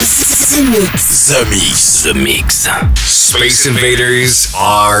The Mix. The Mix. The Mix. Space Invaders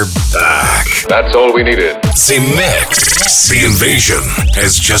are back. That's all we needed. The Mix. The invasion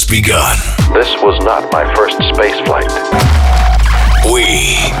has just begun. This was not my first space flight.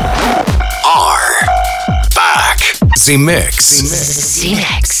 We are back. The Mix. The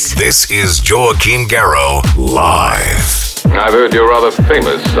Mix. This is Joachim Garraud live. I've heard you're rather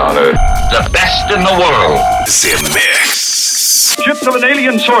famous on Earth. The best in the world. The Mix. Ships of an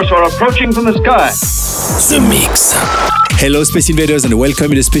alien source are approaching from the sky. The Mix. Hello Space Invaders and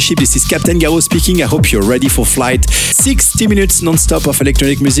welcome in the spaceship. This is Captain Garraud speaking. I hope you're ready for flight. 60 minutes non-stop of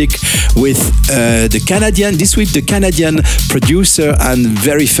electronic music with this week the Canadian producer and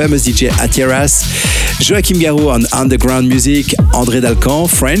very famous DJ Atieras, Joachim Garraud on underground music, André Dalcan,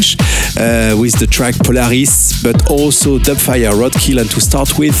 French, with the track Polaris, but also Dubfire, Roadkill, and to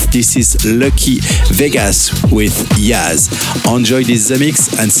start with, this is Lucky Vegas with Yaz. Enjoy this The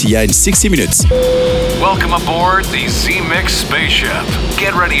Mix and see ya in 60 minutes. Welcome aboard the Z-Mix spaceship.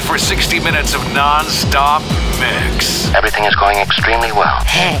 Get ready for 60 minutes of non-stop mix. Everything is going extremely well.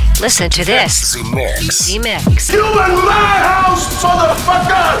 Hey, listen to this. Z-Mix. Z-Mix. You in my house,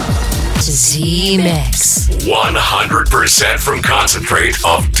 motherfucker! Z-Mix. 100% from concentrate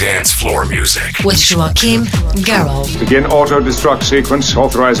of dance floor music. With Joachim Garraud. Begin auto-destruct sequence.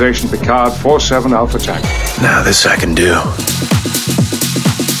 Authorization Picard 47 Alpha Tank. Now this I can do.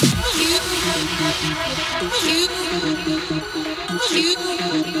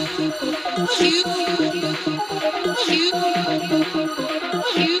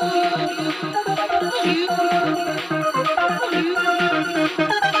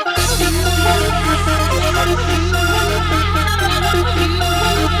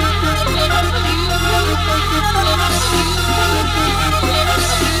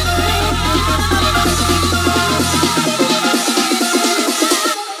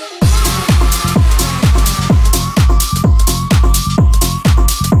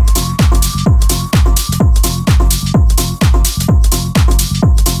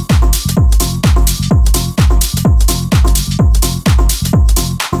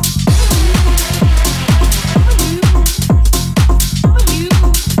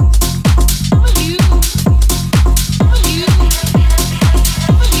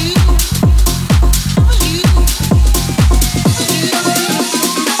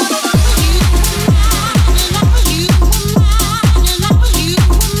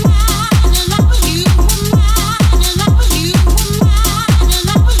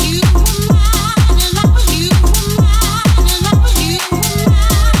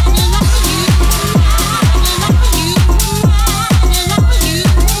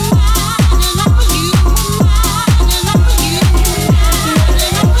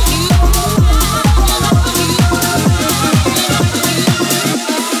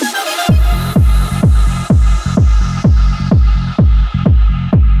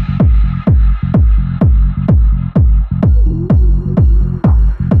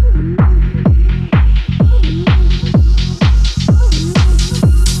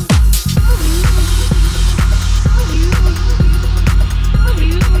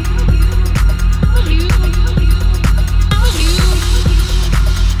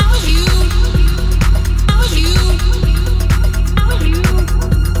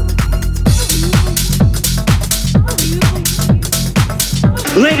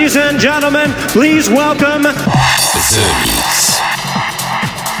 Ladies and gentlemen, please welcome The Mix.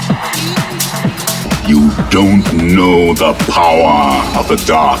 You don't know the power of the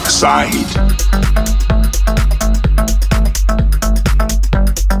dark side.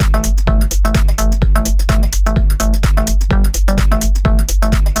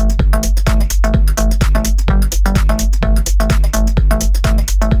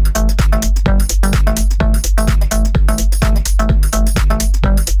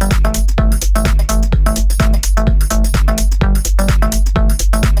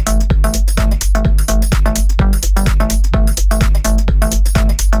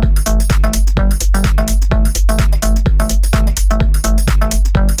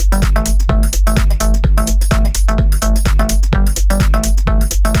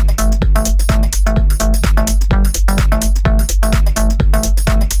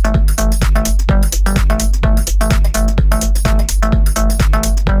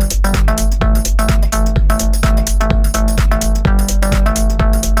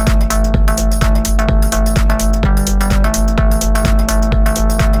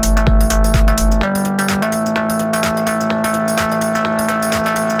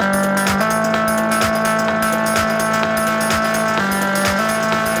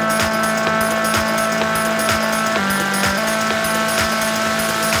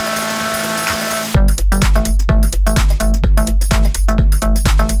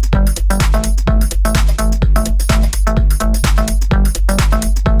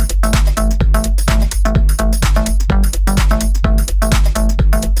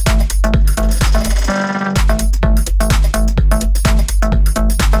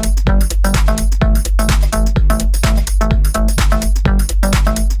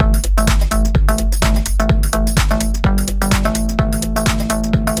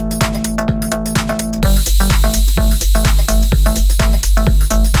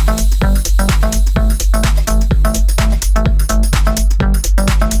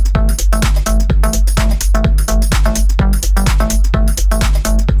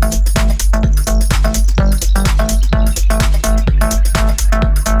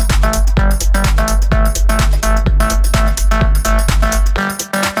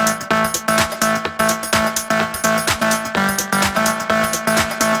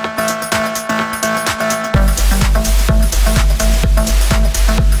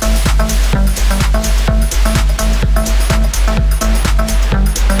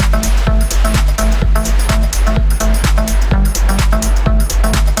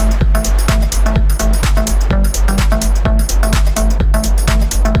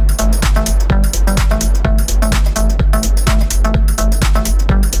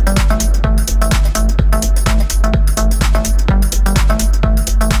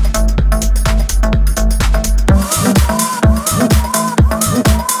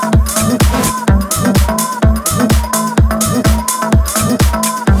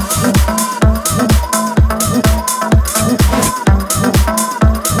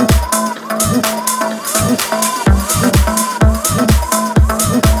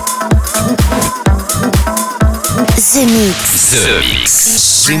 The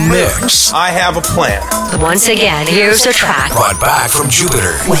Mix. The Mix. I have a plan. Once again, here's a track Brought back from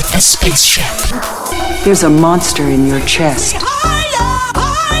Jupiter. with a spaceship. There's a monster in your chest.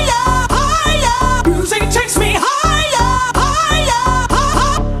 Music takes me higher,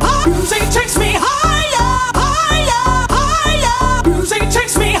 higher. Music takes me higher, higher, higher. Music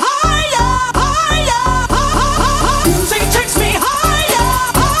takes me higher, higher. Music takes me higher,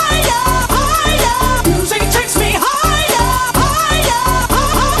 higher, higher. Music takes me higher, higher.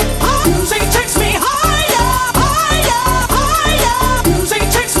 Music takes me higher, higher, higher. Music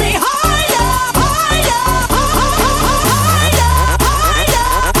takes me higher,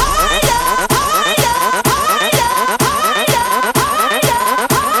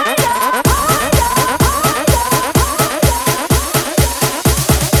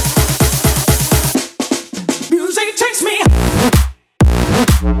 music takes me.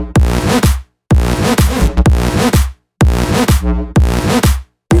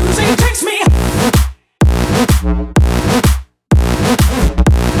 Music takes me.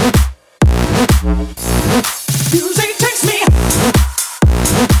 Music takes me.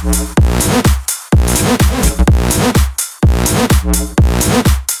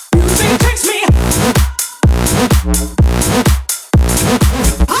 Music takes me.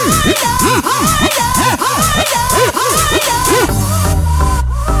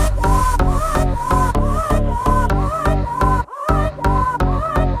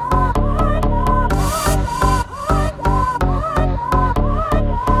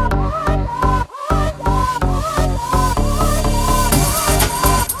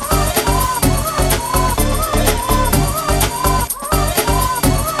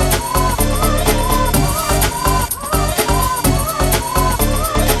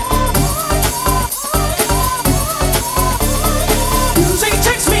 Music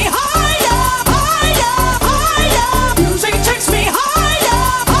takes me higher, higher, higher. Music takes me higher,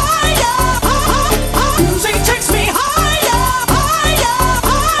 higher. Music takes me higher, higher,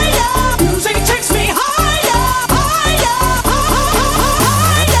 higher. Music takes me higher, higher,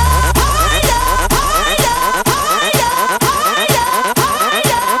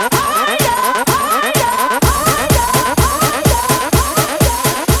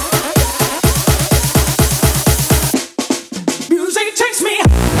 Music takes me.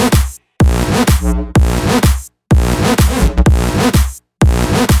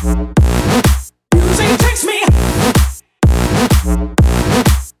 Music takes me.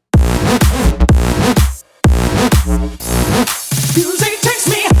 Music takes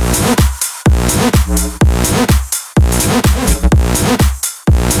me.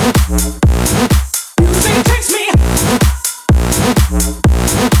 Music takes me.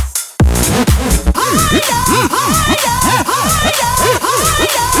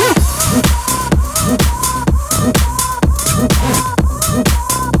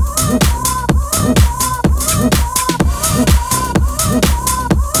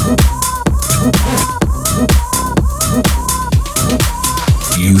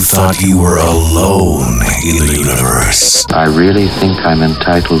 You thought you were alone in the universe. I really think I'm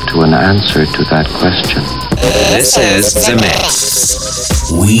entitled to an answer to that question. This is The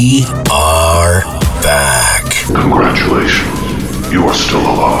Mix. We are back. Congratulations. You are still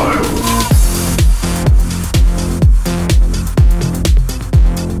alive.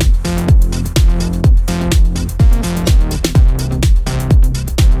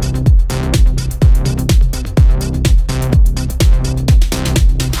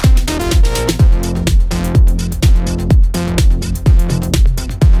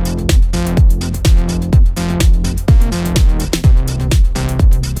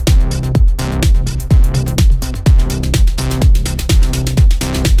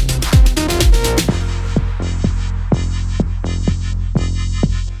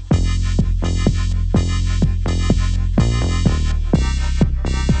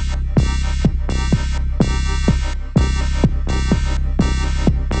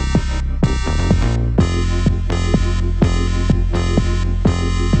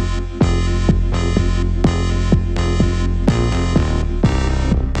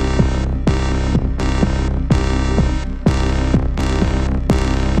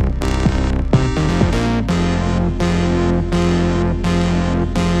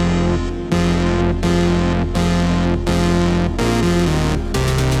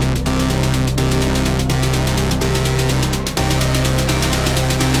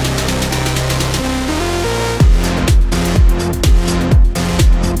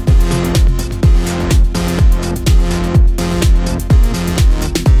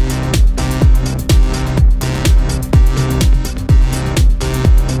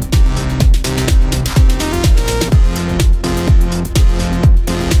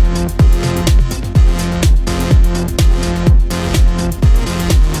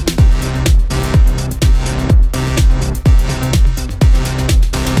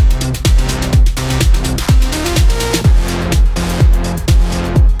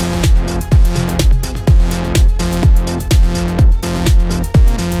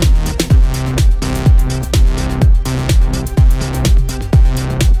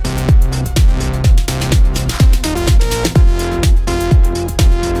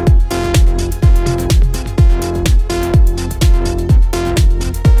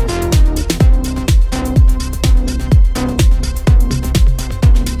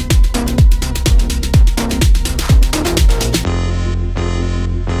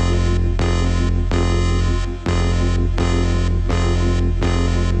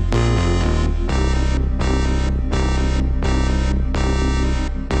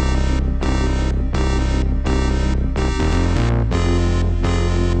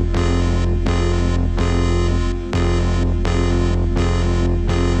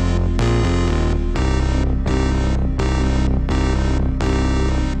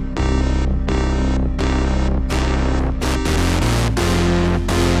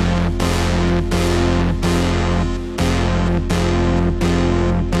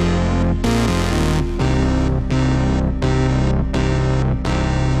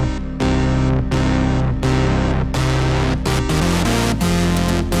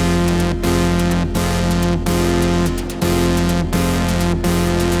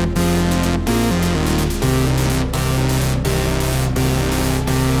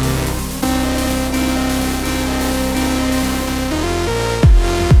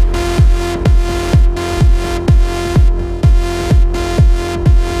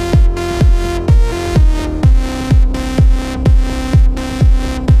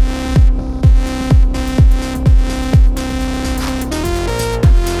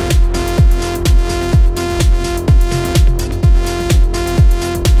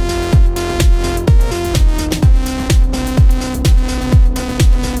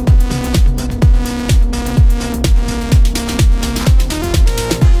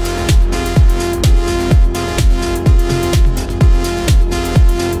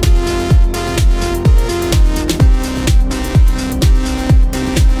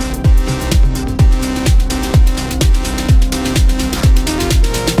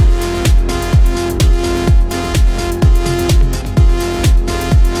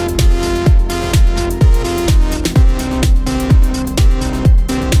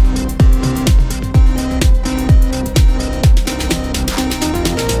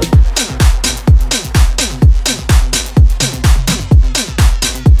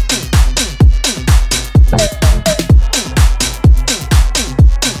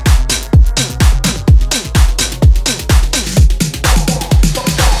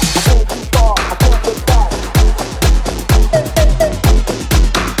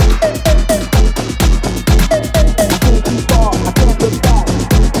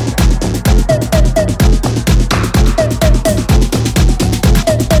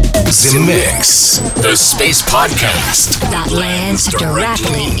 to Mix, the space podcast that lands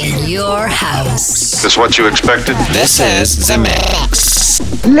directly in your house. Is this what you expected? This is The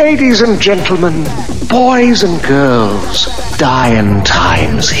Mix. Ladies and gentlemen, boys and girls, dying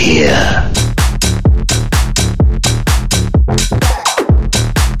times here.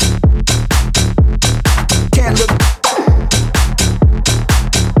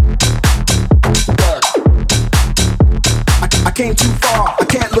 I came too far, I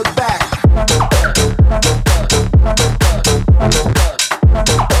can't look back.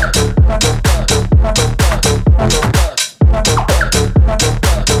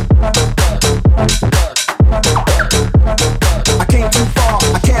 I came too far,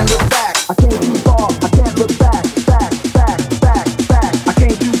 I can't look back. I came too far, I can't look back. Back, back, back, back. I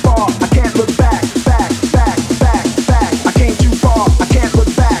came too far, I can't look back. Back, back, back, back. I came too far, I can't look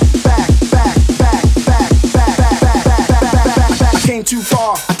back. Back, back, back, back, back, back, back, back, back, back. I came too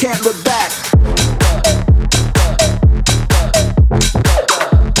far, I can't look back.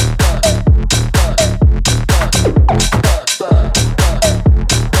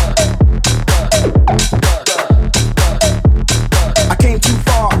 I came too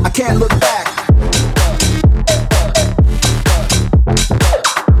far, I can't look back.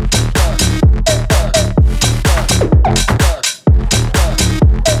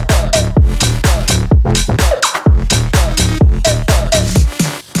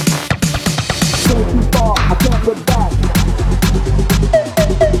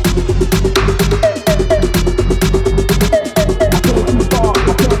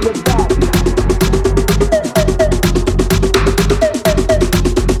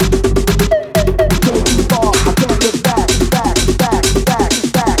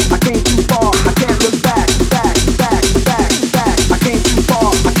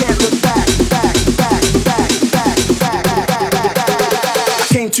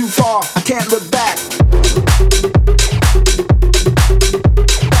 Too far, I can't look back.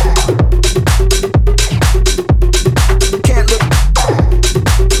 Can't look back.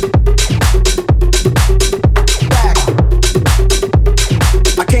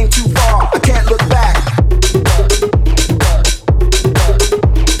 I came too far, I can't look back.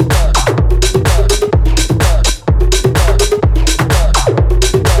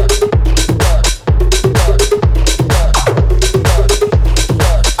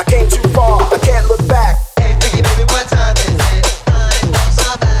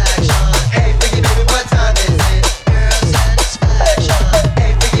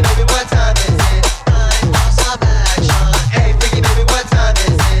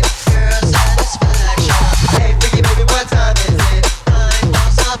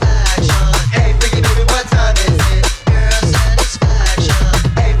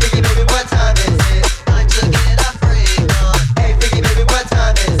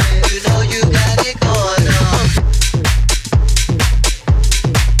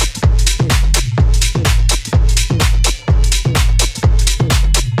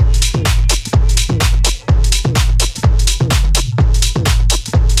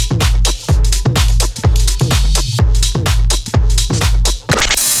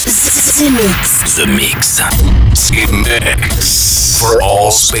 The Mix. Mix. For all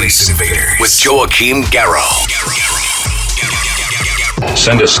space invaders. With Joachim Garraud.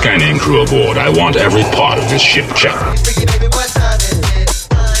 Send a scanning crew aboard. I want every part of this ship checked.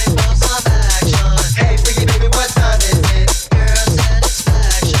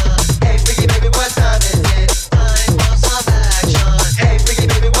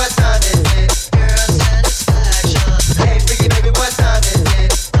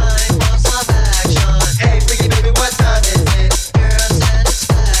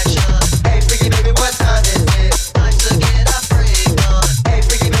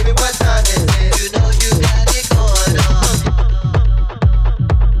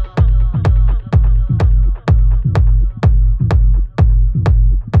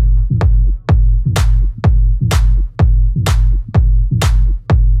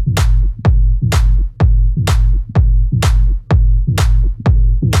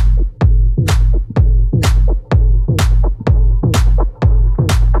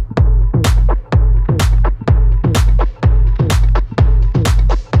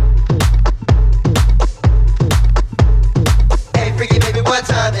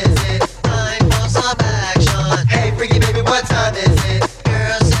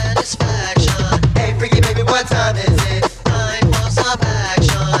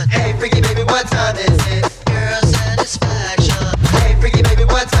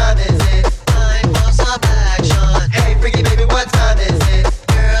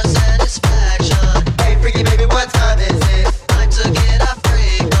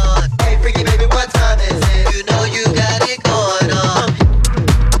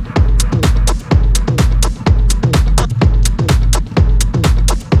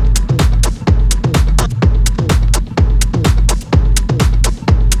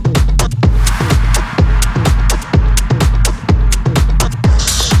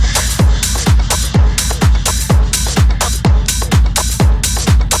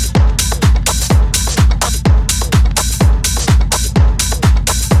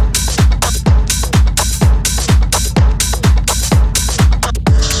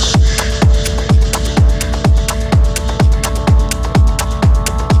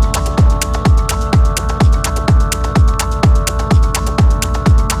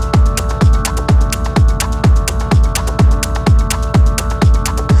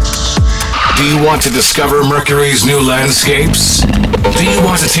 Do you want to discover Mercury's new landscapes? Do you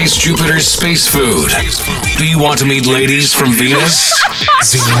want to taste Jupiter's space food? Do you want to meet ladies from Venus?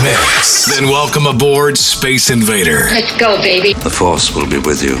 Z-Mix. Then welcome aboard Space Invader. Let's go, baby. The Force will be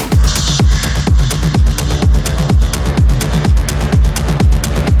with you.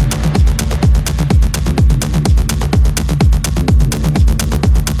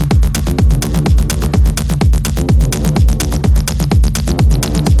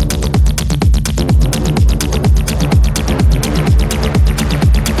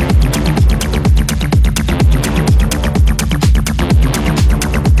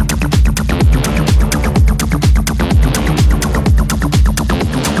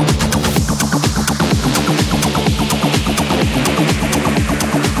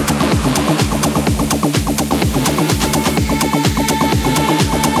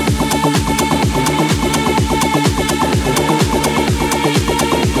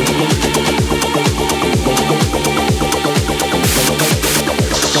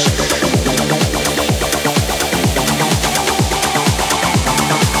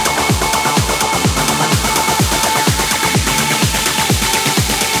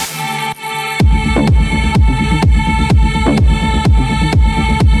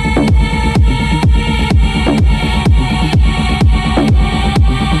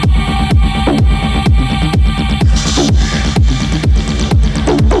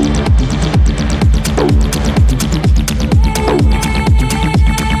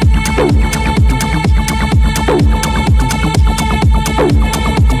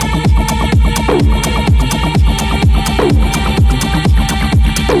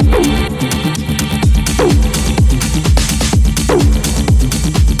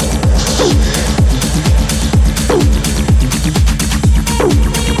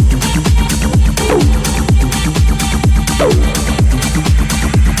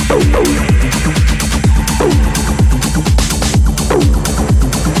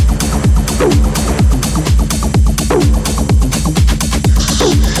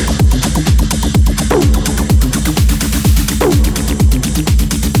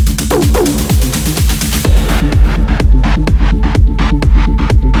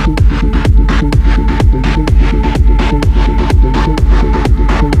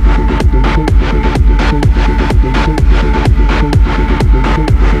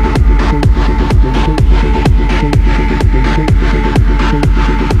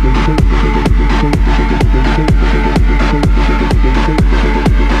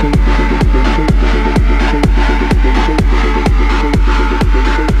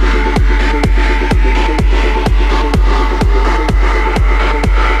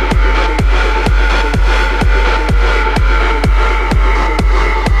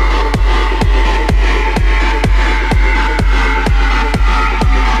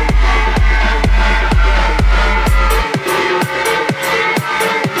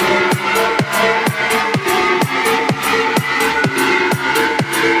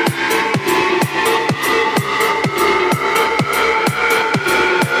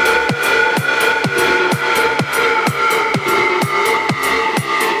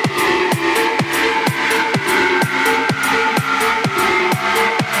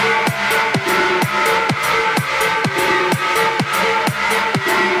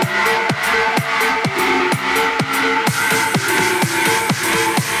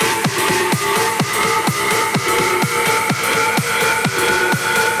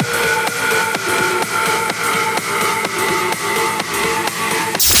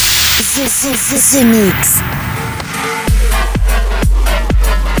 The Mix.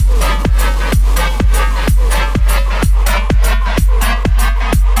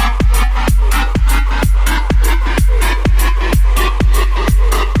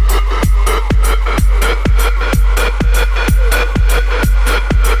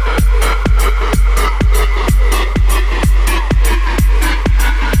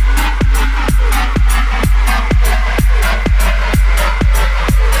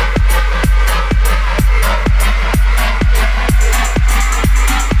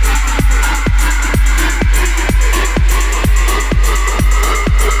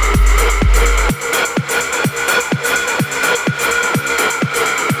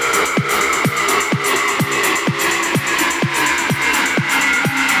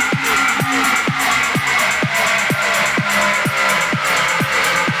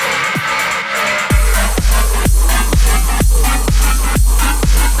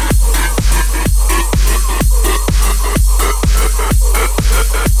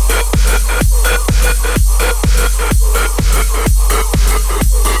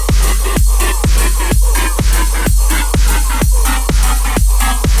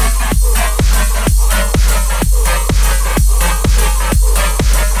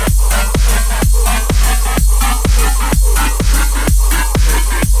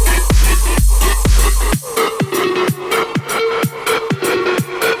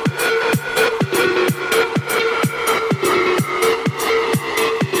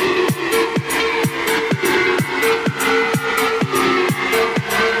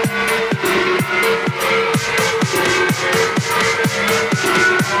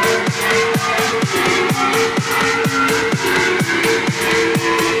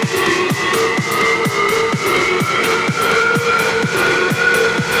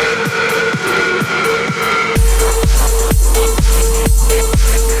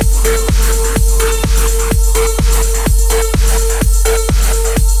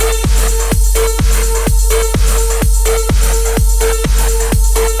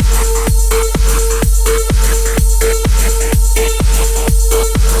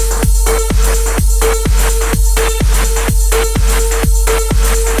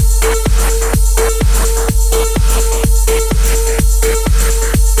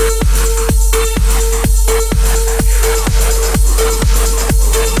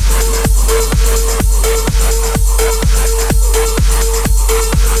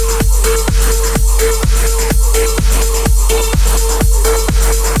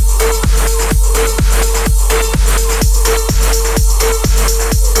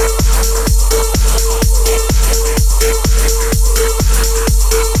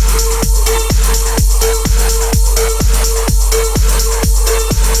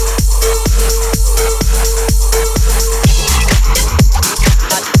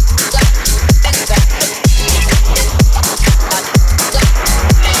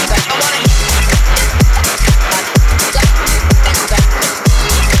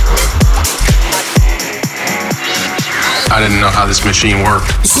 how this machine worked.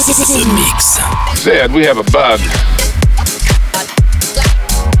 The Mix. Zed, we have a bug.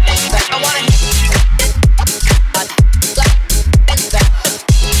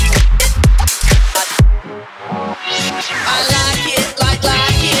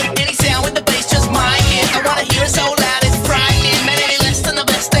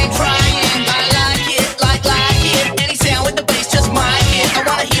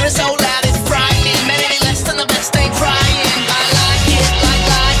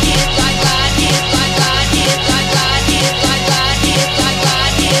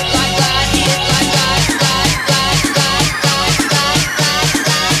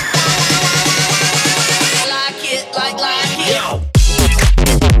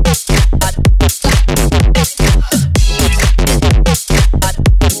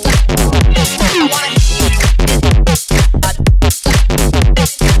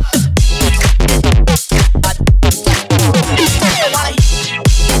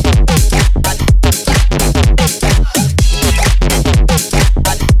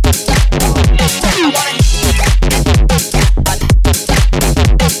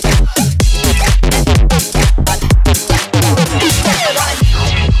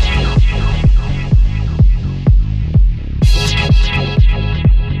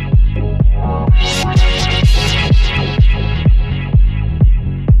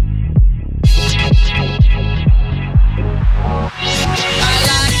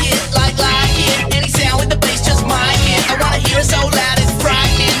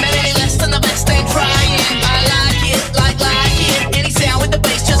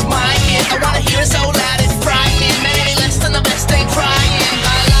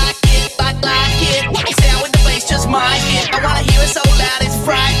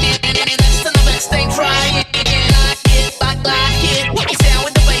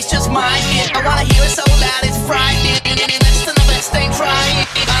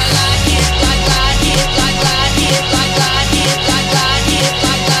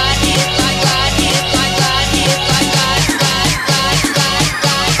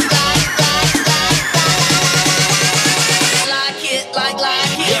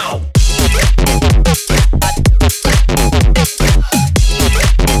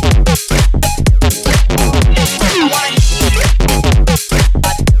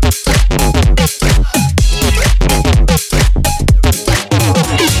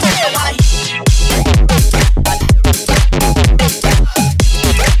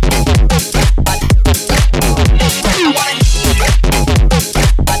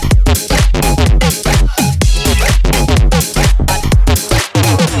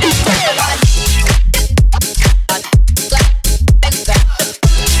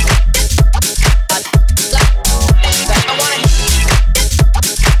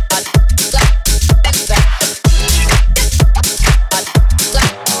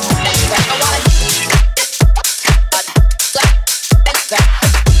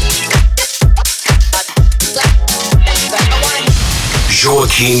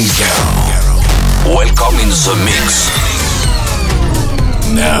 Joachim Garraud. Welcome in the mix.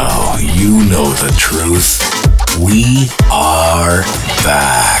 Now you know the truth. We are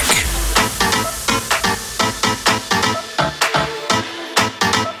back.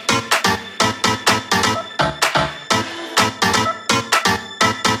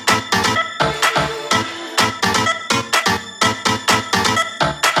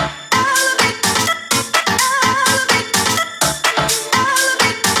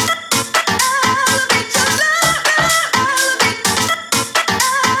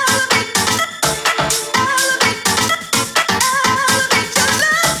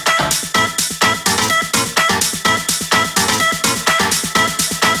 Love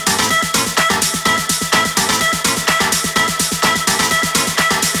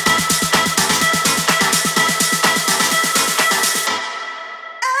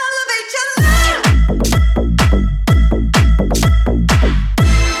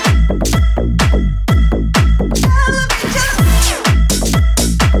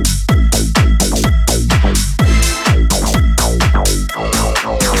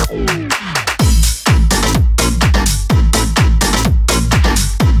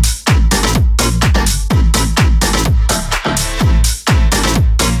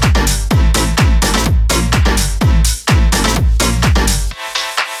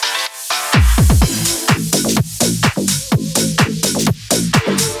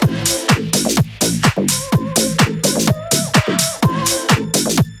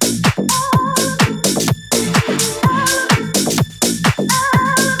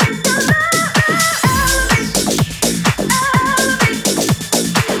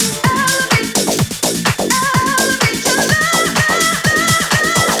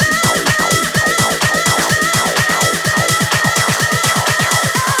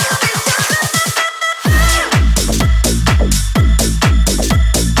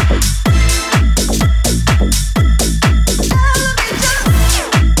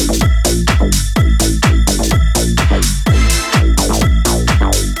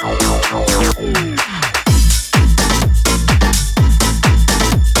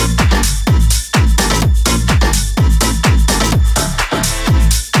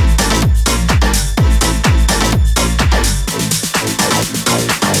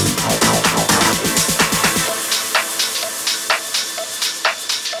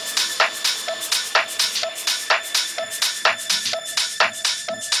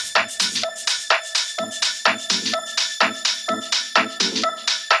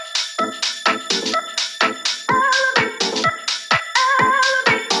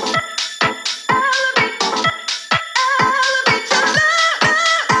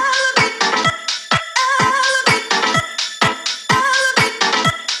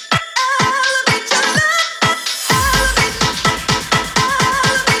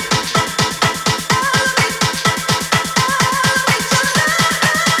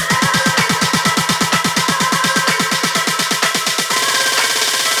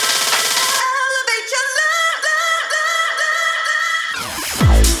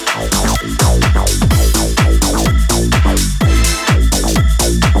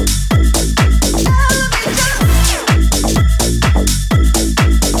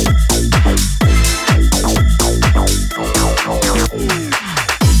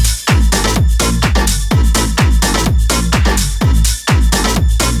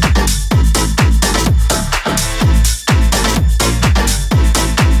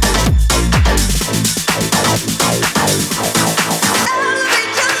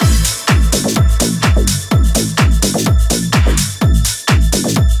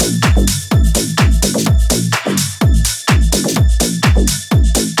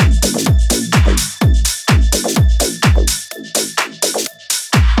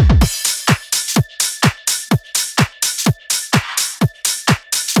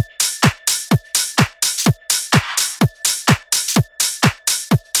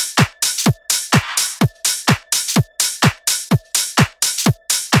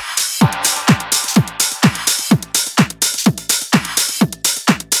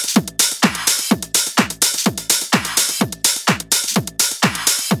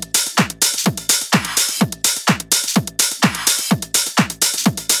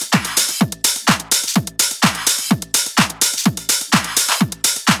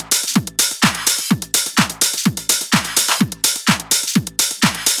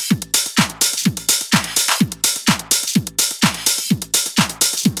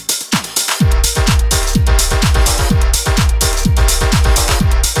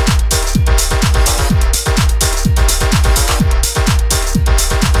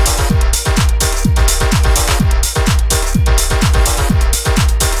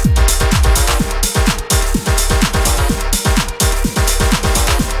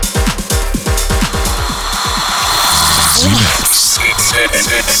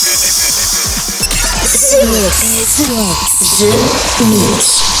The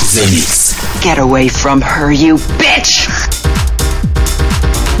Mix. Get away from her, you bitch!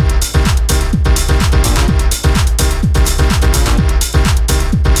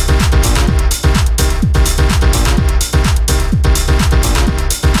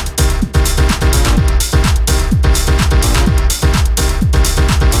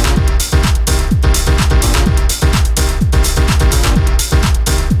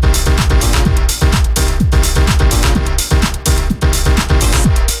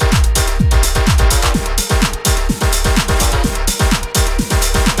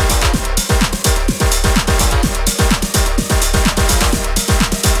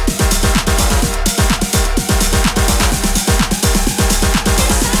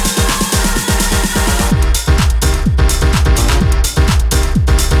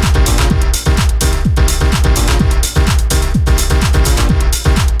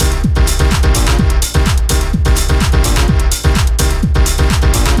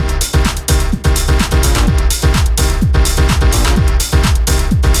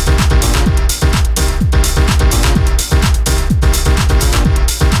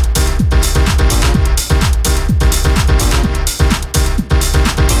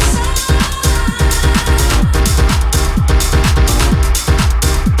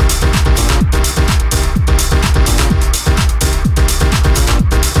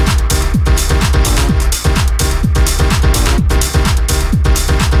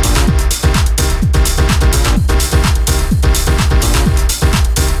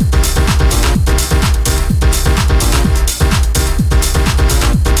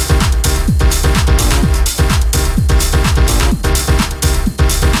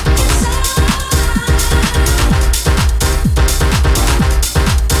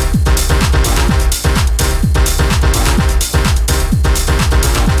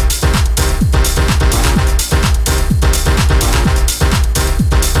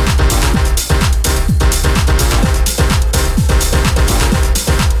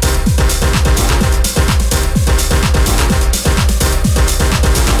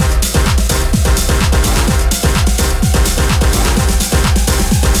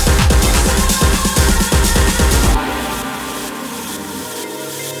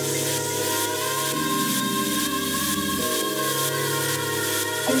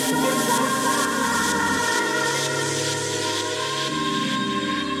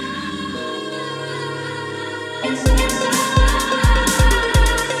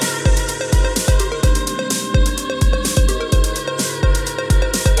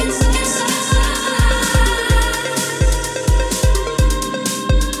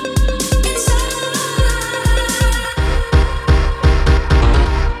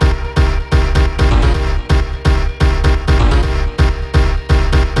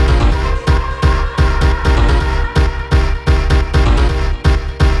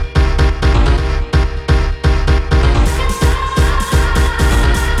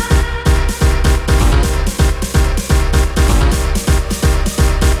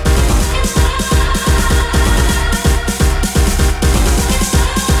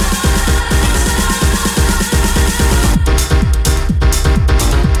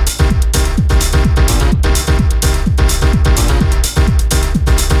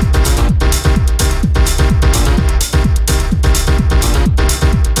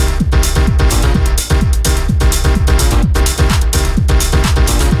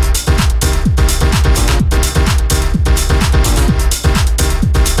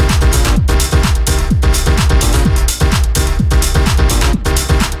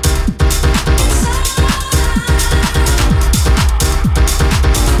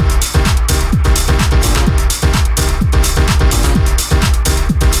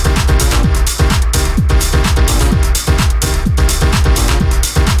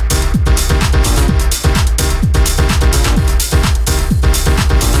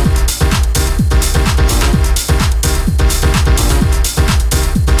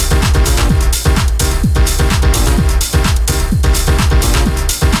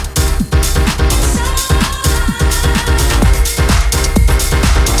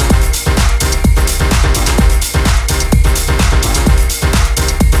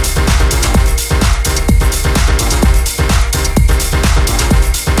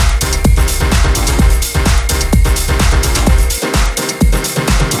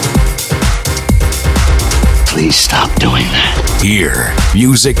 Please stop doing that. Here,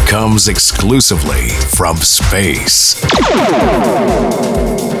 music comes exclusively from space.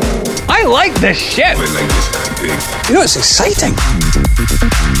 I like this shit. You know, it's exciting.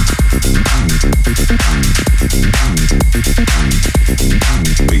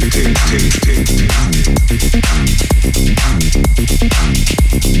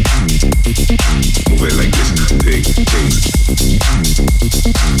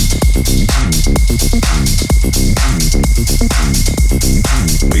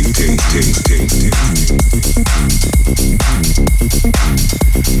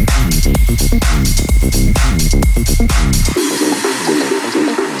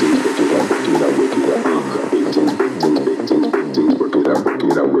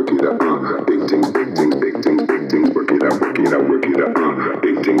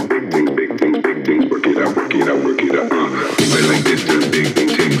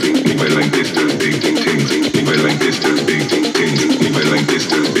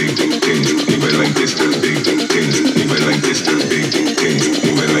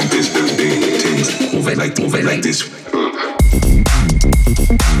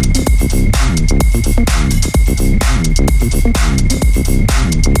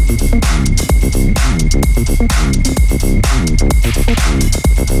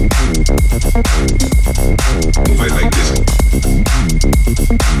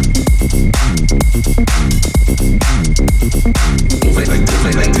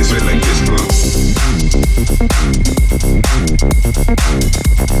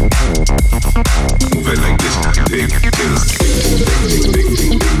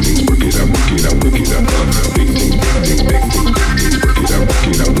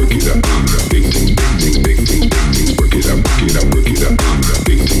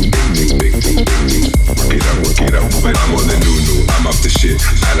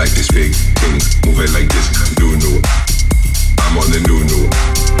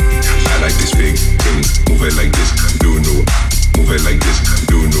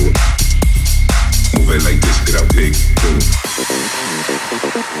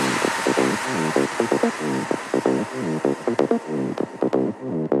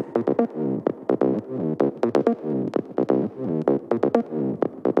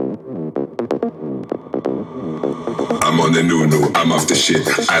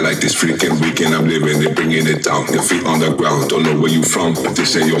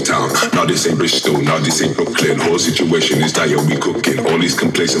 This ain't your town, now this ain't Bristol, now this ain't Brooklyn. Whole situation is dire, we cooking. All these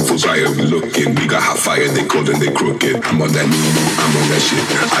complacent fools higher, we looking. We got hot fire, they cold and they crooked. I'm on that new, I'm on that shit.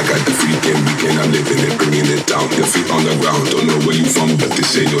 I got the freaking weekend, I'm living it, bringing it down. Your feet on the ground, don't know where you from, but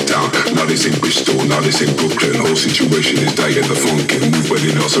this ain't your town. Now this ain't Bristol, now this ain't Brooklyn. Whole situation is dire, the funkin'. Move with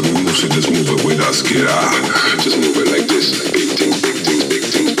it, also we move, so just move it with us, kid. Just move it like this. Big things, big things, big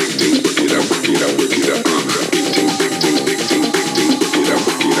things, big things. Work it out, work it out, work it out. Big things, big things, big things, big things. Work it out,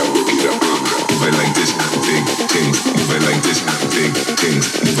 work it out, work it out. Move it like this, big things. Move it like this, big things.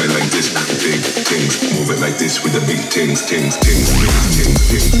 Move it like this, big things. Move it like this with the big things, things, things, things,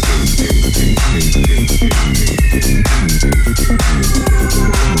 things, things, things, things, things, things, things.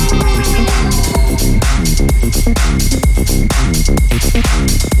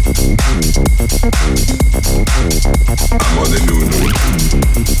 I'm on the new.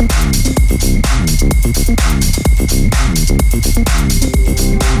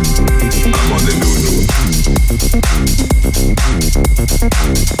 I'm on the new.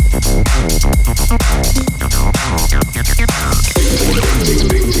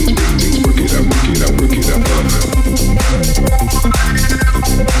 Work it out, work it out, work it out.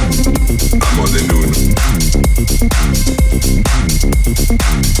 I'm on the new.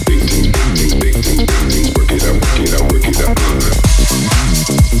 Big things, big things, big things. Work it out, work it out, work it out.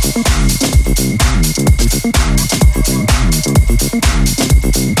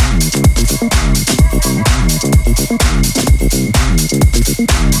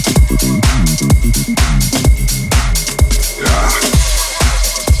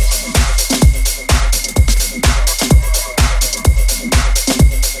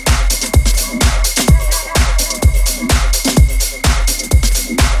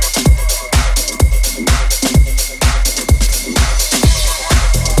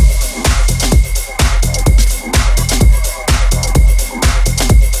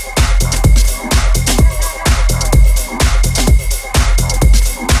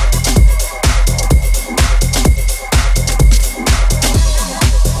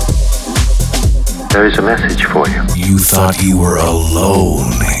 There is a message for you. You thought you were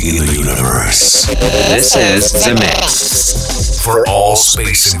alone in the universe. This is The Mix. For all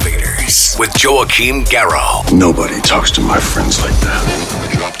space invaders with Joachim Garraud. Nobody talks to my friends like that.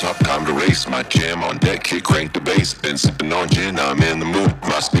 Drop top, time to race. My jam on deck, kick, crank the bass. Been sipping on gin, I'm in the mood.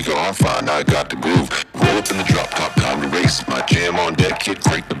 My speaker on fire, now I got the groove. Roll up in the drop top, time to race. My jam on deck, kick,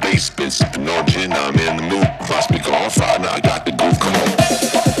 crank the bass. Been sipping on gin, I'm in the mood. My speaker on fire, now I got the groove. Come on.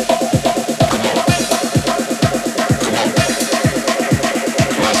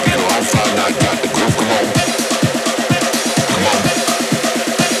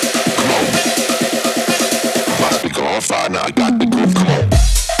 Now I got the groove, come on.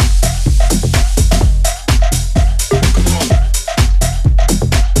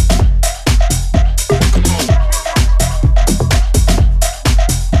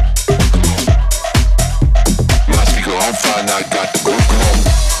 My speaker on fire, now I got the groove.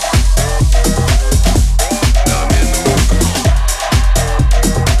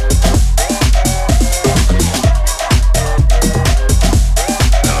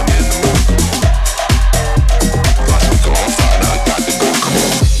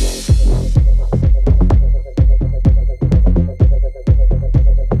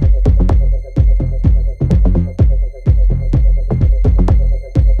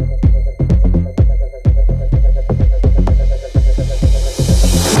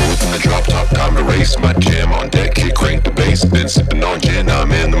 race, my jam on deck, kid crank the bass. Been sipping on gin,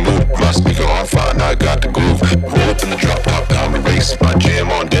 I'm in the mood. My speaker on fire, now I got the groove. Roll up in the drop top, time to race. My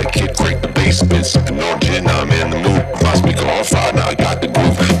jam on deck, kid crank the bass. Been sipping on gin, I'm in the mood. My speaker on fire, now I got the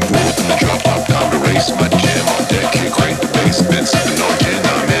groove. Roll up in the drop top, time to race. My jam on deck, kid crank the bass. Been sipping on gin,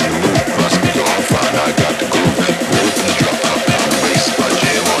 I'm in the mood. My speaker on fire, now I got the groove. Roll up in the drop top, time to race. My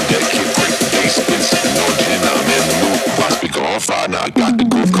jam on deck, kid crank the bass. Been sipping on gin, I'm in the mood. My speaker on fire, now I got the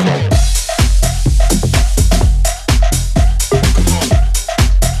groove. Come on.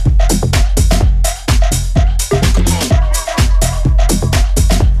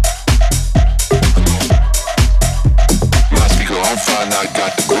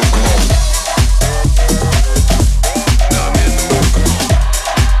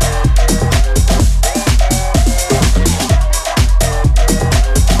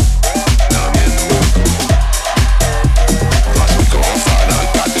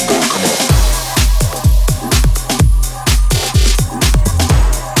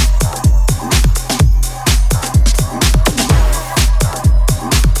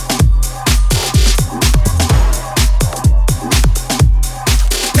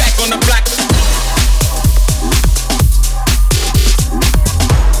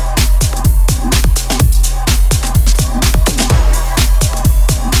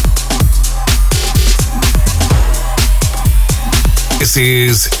 This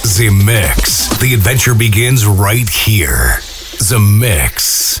is The Mix. The adventure begins right here. The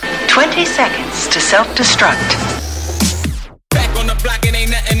Mix. 20 seconds to self-destruct. Back on the block, it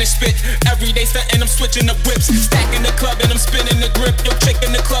ain't nothing to spit. Every day stuntin', I'm switching the whips. Stacking the club and I'm spinning the grip. Yo, chick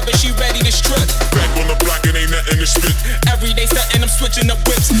in the club and she ready to strip. Back on the block, it ain't nothing to spit. Every day stuntin', I'm switching the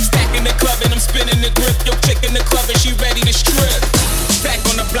whips. Stacking the club and I'm spinning the grip. Yo, chick in the club and she ready to strip. Back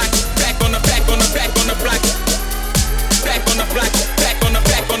on the block, back on the back on the back on the block. Back on the block, back on the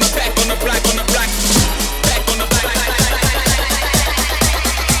back on the back on the block on the block. Back on the block.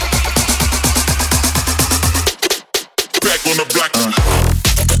 Back on the block.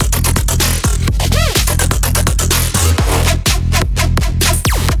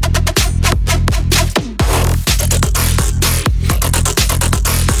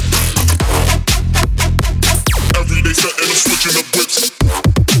 Every day stuntin', I'm switching up whips.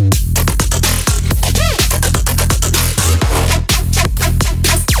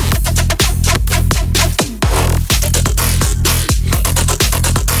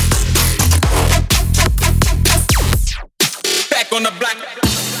 On the block.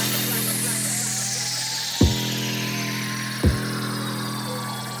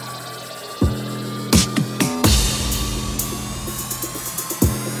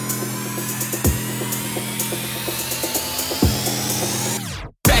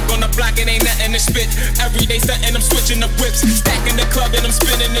 Back on the block, it ain't nothing to spit. Every day stuntin', I'm switching the whips. Stacking the club and I'm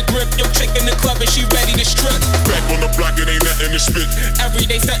spinning the grip. Yo, chick in the club and she ready to strip. Back on the block, it ain't nothing to spit. Every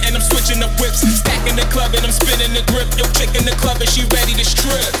day stuntin', I'm switching the whips. Stacking the club and I'm spinning the grip. Yo, chick in the club and she ready to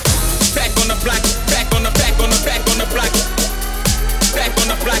strip. Back on the block, back on the back on the back on the block. Back on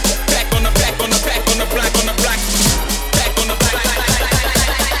the block, back on the back on the back on the block on the block. Back on the block.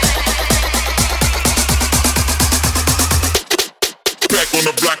 Back on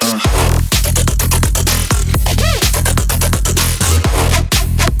the block.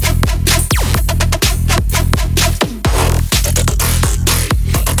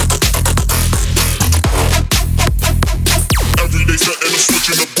 Every day stuntin', I'm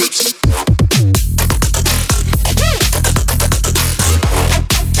switching up whips.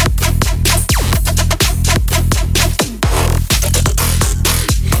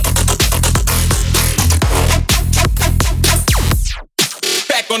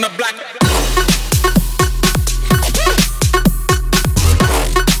 On the block.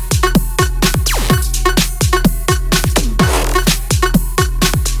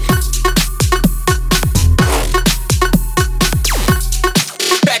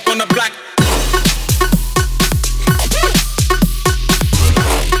 Back on the block.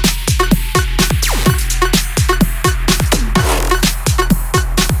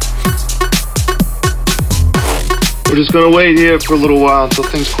 We're just gonna wait here for a little while until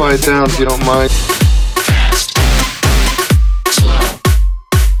things quiet down, if you don't mind.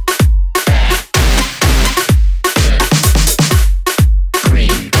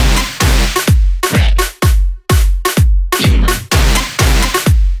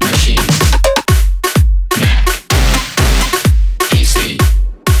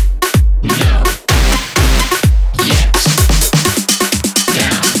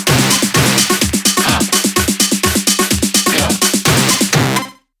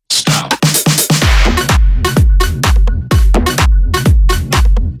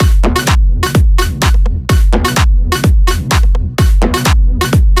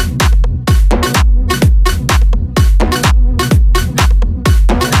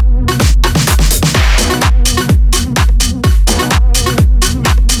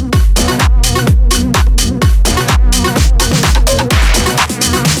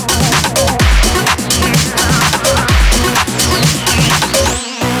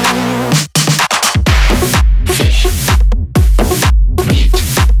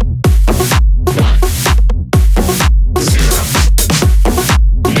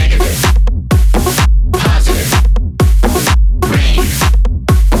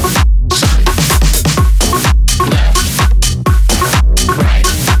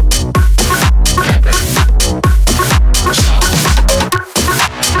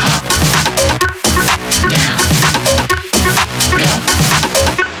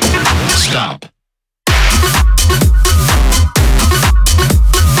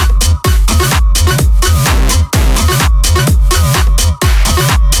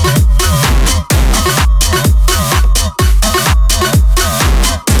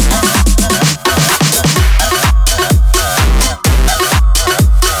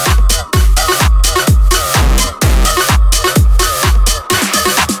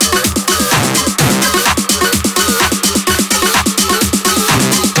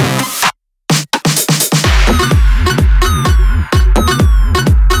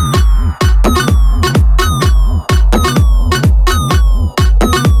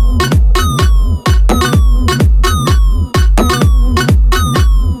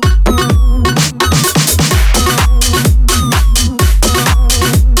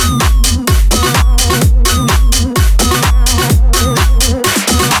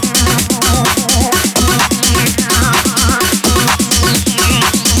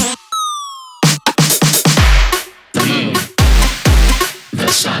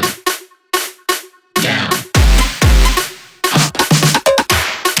 sun. Down. Up.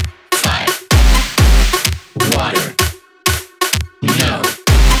 Fire. Water. No.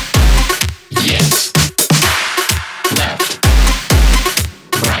 Yes. Left.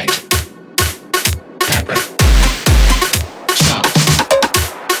 Right. Pepper. Stop.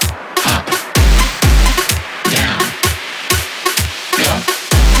 Up. Down. Go.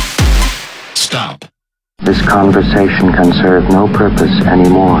 Stop. This conversation can serve no purpose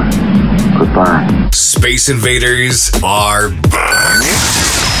anymore. Goodbye. Space Invaders are back.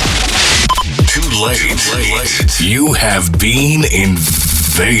 Too late. You have been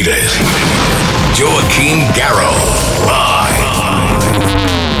invaded. Joachim Garraud.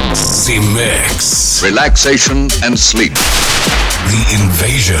 Live. Z-Mix. Relaxation and sleep. The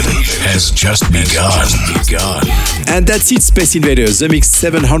invasion has just begun. And that's it, Space Invaders. The Mix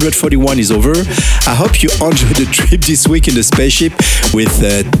 741 is over. I hope you enjoyed the trip this week in the spaceship with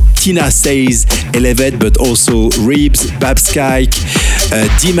Tina Says, Elevate, but also Reebs, Babskike,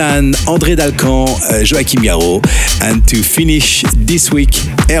 D-Man, André Dalcan, Joachim Garraud. And to finish this week,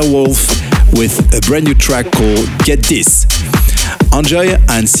 Airwolf with a brand new track called Get This. Enjoy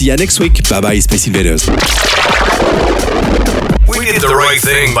and see you next week. Bye-bye, Space Invaders. We did the right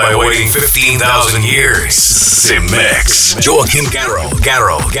thing by waiting 15,000 years. Z-Mix. Joachim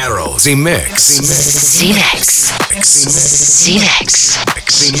Garraud. Z-Mix. Z-Mix. Z-Mix.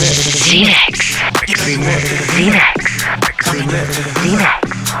 Z-Mix.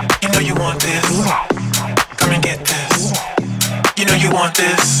 You know you want this. Come and get this. You know you want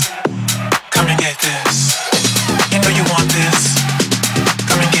this. Come and get this. You know you want this. Come and get this. You know you want this.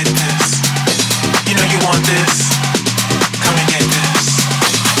 Come and get this. You know you want this. Come and get this.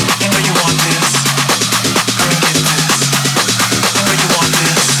 You know you want this.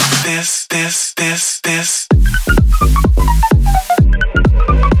 This.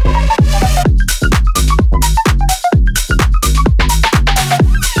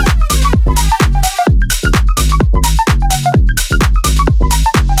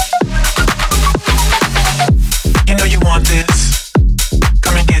 You know you want this.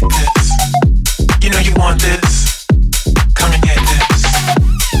 Come and get this. You know you want this. Come and get this.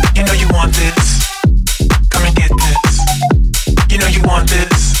 You know you want this. Come and get this. You know you want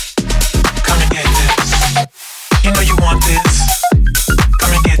this. Come and get this. You know you want this.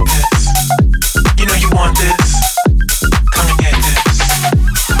 Come and get this. You know you want this. Come and get this.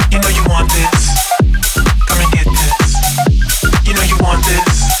 You know you want this. Come and get this. You know you want this.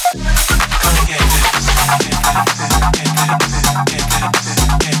 Come and get this.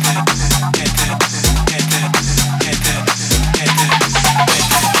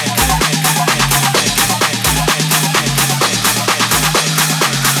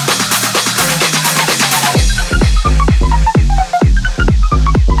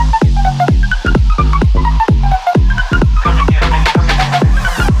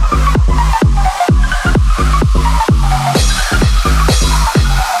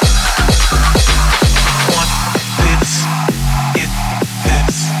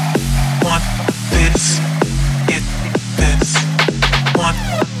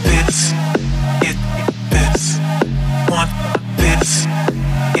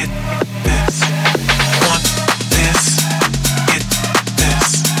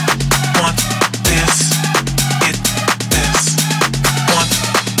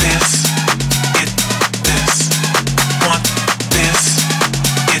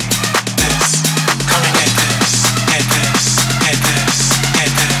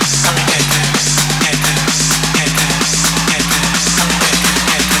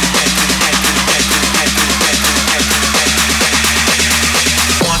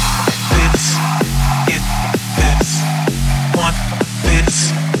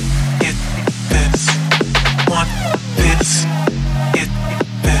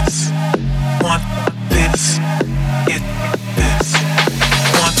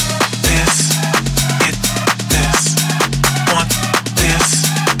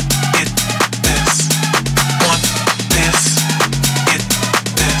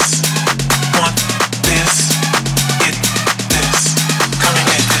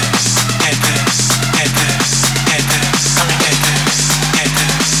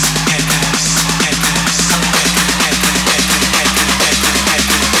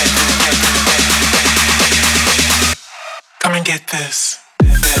 Get this.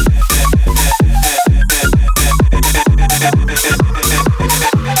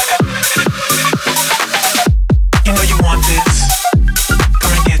 You know you want this.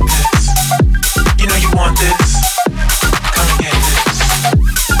 Come and get this. You know you want this. Come and get this.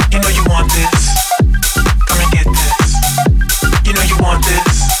 You know you want this. Come and get this. You know you want this.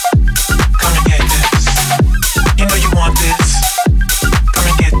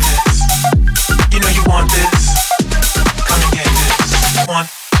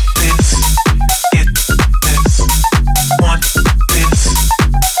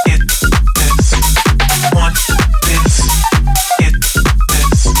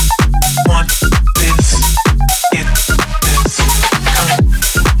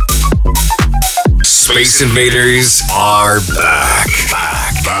 Space Invaders are back.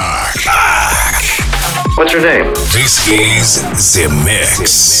 Back. What's your name? This is The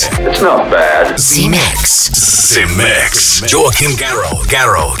Mix. It's not bad. The Mix. Joachim Garraud.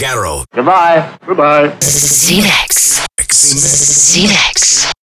 Goodbye. Z-Mix.